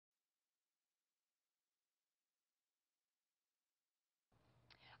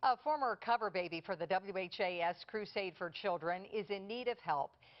A former cover baby for the WHAS Crusade for Children is in need of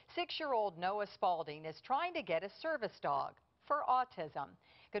help. 6-year-old Noah Spalding is trying to get a service dog for autism.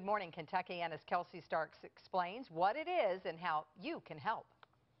 Good morning, Kentuckiana's Kelsey Starks explains what it is and how you can help.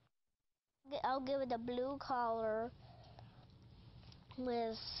 I'll give it a blue collar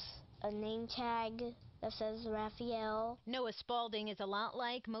with a name tag that says Raphael. Noah Spalding is a lot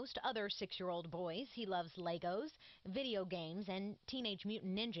like most other 6-year-old boys. He loves Legos, video games, and Teenage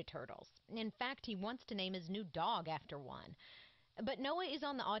Mutant Ninja Turtles. In fact, he wants to name his new dog after one. But Noah is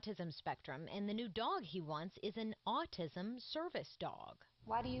on the autism spectrum, and the new dog he wants is an autism service dog.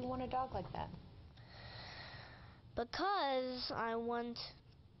 Why do you want a dog like that? Because I want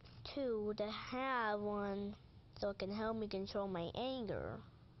to have one so it can help me control my anger.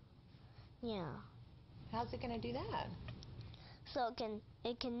 Yeah. How's it going to do that? So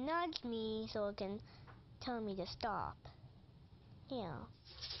it can nudge me so it can tell me to stop. Yeah.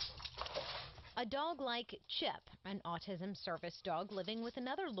 A dog like Chip, an autism service dog living with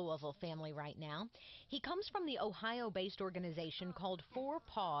another Louisville family right now. He comes from the Ohio-based organization called 4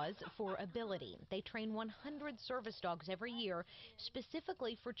 Paws for Ability. They train 100 service dogs every year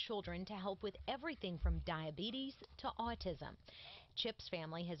specifically for children to help with everything from diabetes to autism. Chip's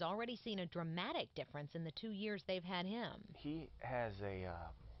family has already seen a dramatic difference in the 2 years they've had him. He has a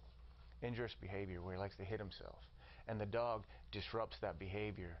injurious behavior where he likes to hit himself, and the dog disrupts that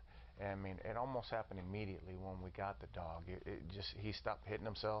behavior. I mean, it almost happened immediately when we got the dog. He stopped hitting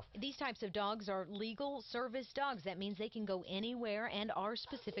himself. These types of dogs are legal service dogs. That means they can go anywhere and are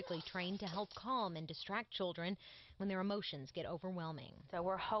specifically trained to help calm and distract children when their emotions get overwhelming. So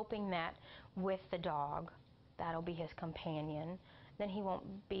we're hoping that with the dog, that'll be his companion, then he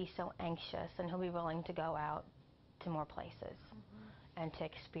won't be so anxious and he'll be willing to go out to more places and to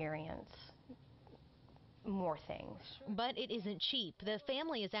experience more things. But it isn't cheap. The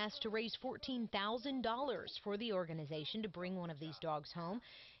family is asked to raise $14,000 for the organization to bring one of these dogs home.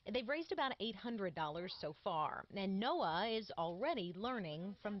 They've raised about $800 so far, and Noah is already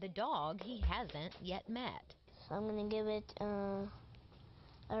learning from the dog he hasn't yet met. I'm going to give it a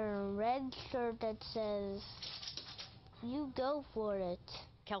red shirt that says, "You go for it."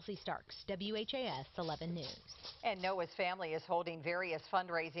 Kelsey Starks, WHAS 11 News. And Noah's family is holding various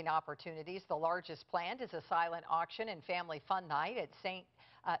fundraising opportunities. The largest planned is a silent auction and family fun night at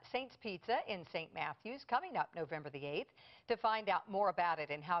Saint's Pizza in St. Matthews coming up November the 8th. To find out more about it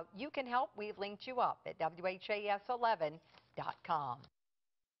and how you can help, we've linked you up at WHAS11.com.